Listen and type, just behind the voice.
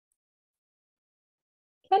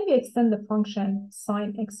Can we extend the function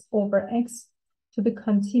sine x over x to be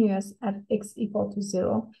continuous at x equal to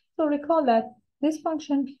 0? So recall that this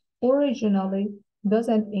function originally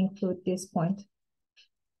doesn't include this point.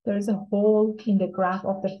 There is a hole in the graph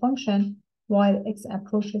of the function while x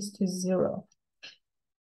approaches to 0.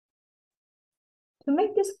 To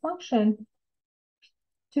make this function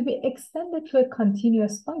to be extended to a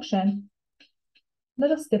continuous function,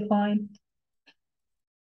 let us define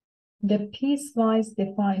the piecewise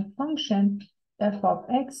defined function f of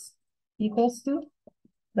x equals to,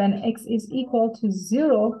 when x is equal to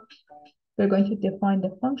 0, we're going to define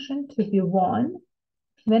the function to be 1.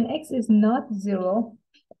 When x is not 0,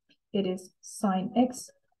 it is sine x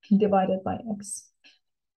divided by x.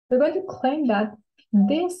 We're going to claim that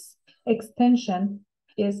this extension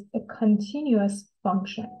is a continuous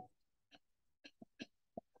function.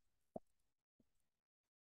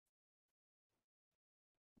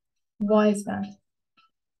 Why is that?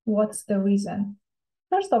 What's the reason?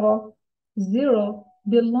 First of all, 0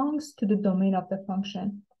 belongs to the domain of the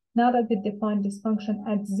function. Now that we define this function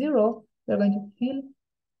at 0, we're going to fill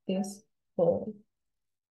this hole.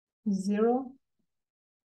 0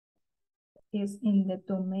 is in the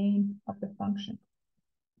domain of the function.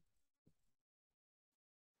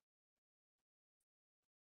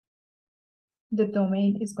 The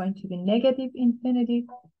domain is going to be negative infinity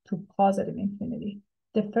to positive infinity.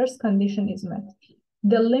 The first condition is met.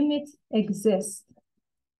 The limit exists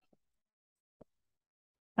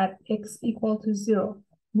at x equal to 0.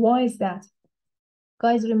 Why is that?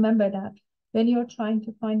 Guys, remember that when you're trying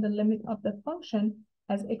to find the limit of the function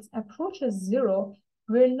as x approaches 0,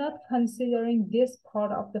 we're not considering this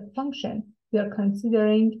part of the function. We are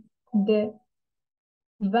considering the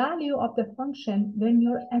value of the function when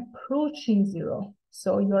you're approaching 0.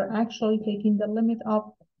 So you're actually taking the limit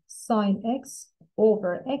of sine x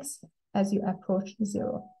over x as you approach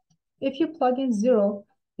 0. If you plug in 0,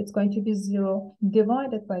 it's going to be 0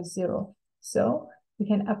 divided by 0. So we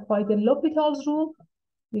can apply the L'Hopital's rule.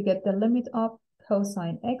 We get the limit of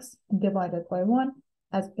cosine x divided by 1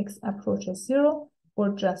 as x approaches 0, or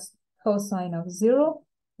just cosine of 0,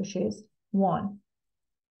 which is 1.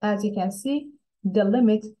 As you can see, the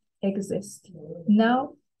limit exists.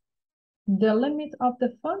 Now, the limit of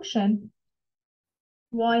the function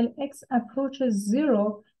while x approaches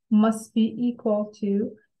 0 must be equal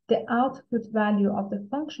to the output value of the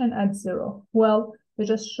function at 0. Well, we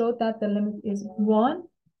just showed that the limit is 1,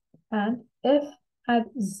 and f at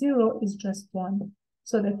 0 is just 1.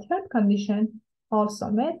 So the third condition also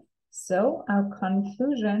met. So our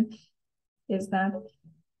conclusion is that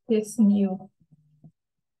this new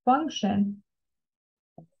function,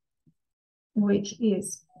 which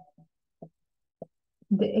is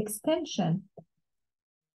the extension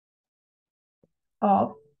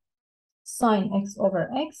of sine x over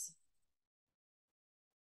x,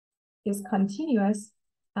 is continuous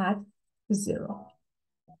at 0.